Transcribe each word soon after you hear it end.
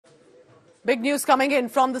Big news coming in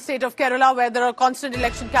from the state of Kerala, where there are constant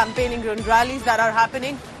election campaigning and rallies that are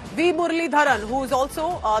happening. V. Muraleedharan, who is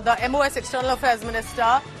also the MOS External Affairs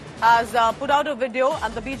Minister, has put out a video,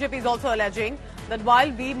 and the BJP is also alleging that while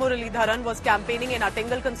V. Muraleedharan was campaigning in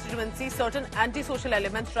Attingal constituency, certain anti-social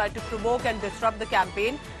elements tried to provoke and disrupt the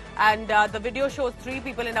campaign. And the video shows three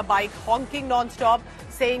people in a bike honking non-stop,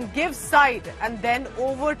 saying give side, and then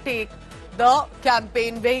overtake the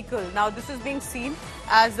campaign vehicle. Now, this is being seen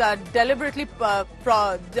as a deliberate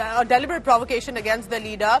provocation against the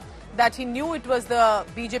leader, that he knew it was the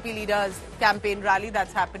BJP leader's campaign rally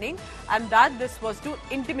that's happening, and that this was to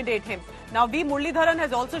intimidate him. Now, V. Muraleedharan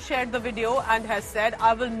has also shared the video and has said,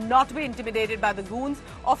 I will not be intimidated by the goons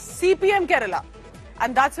of CPM Kerala.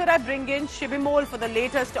 And that's where I bring in Shibimol for the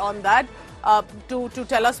latest on that. To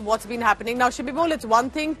tell us what's been happening. Now, Shibimol, it's one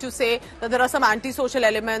thing to say that there are some anti-social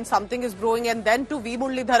elements, something is brewing, and then to V.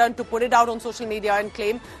 Muraleedharan to put it out on social media and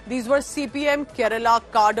claim these were CPM Kerala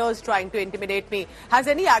cadres trying to intimidate me. Has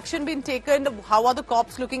any action been taken? How are the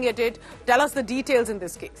cops looking at it? Tell us the details in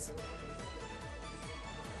this case.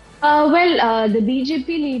 The BJP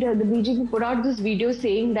leader, the BJP put out this video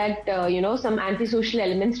saying that, some anti-social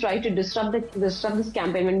elements try to disrupt this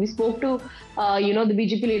campaign. When we spoke to, the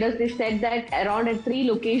BJP leaders, they said that around at 3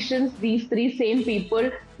 locations, these 3 same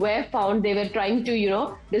people were found. They were trying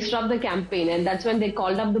to, disrupt the campaign. And that's when they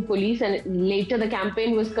called up the police. And later the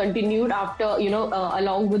campaign was continued after,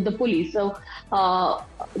 along with the police. So, the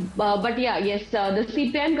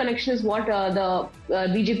CPM connection is what the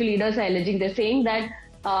BJP leaders are alleging. They're saying that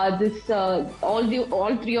all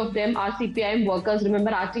 3 of them are CPIM workers.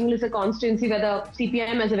 Remember, Attingal is a constituency where the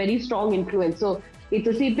CPIM has a very strong influence. So it's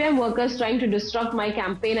the CPIM workers trying to disrupt my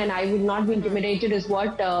campaign, and I will not be intimidated, is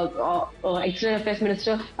what External Affairs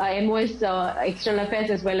Minister, MOS External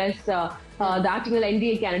Affairs, as well as the Attingal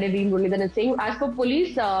NDA candidate V. Muraleedharan is saying. As per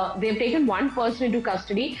police, they've taken one person into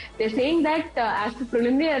custody. They're saying that as per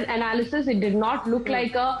preliminary analysis, it did not look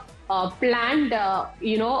like a planned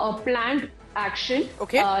action.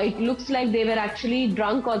 Okay. It looks like they were actually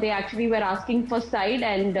drunk, or they actually were asking for side,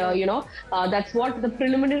 and that's what the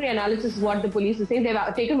preliminary analysis is, what the police is saying. They've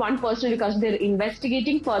taken one person because they're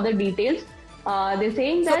investigating further details. They're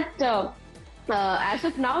saying that as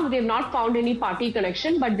of now, they've not found any party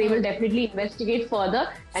connection, but they will definitely investigate further.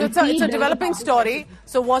 So it's a developing story.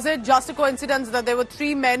 So was it just a coincidence that there were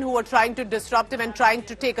 3 men who were trying to disrupt him and trying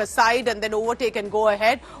to take a side and then overtake and go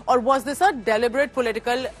ahead? Or was this a deliberate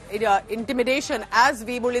political intimidation, as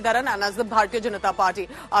V. Muraleedharan and as the Bharatiya Janata Party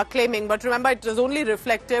are claiming? But remember, it was only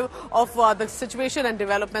reflective of the situation and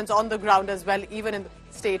developments on the ground as well, even in the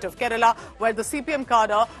state of Kerala, where the CPM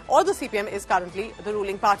cadre or the CPM is currently the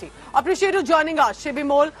ruling party. Appreciate you joining us,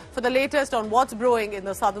 Shibimol, for the latest on what's brewing in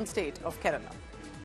the southern state of Kerala.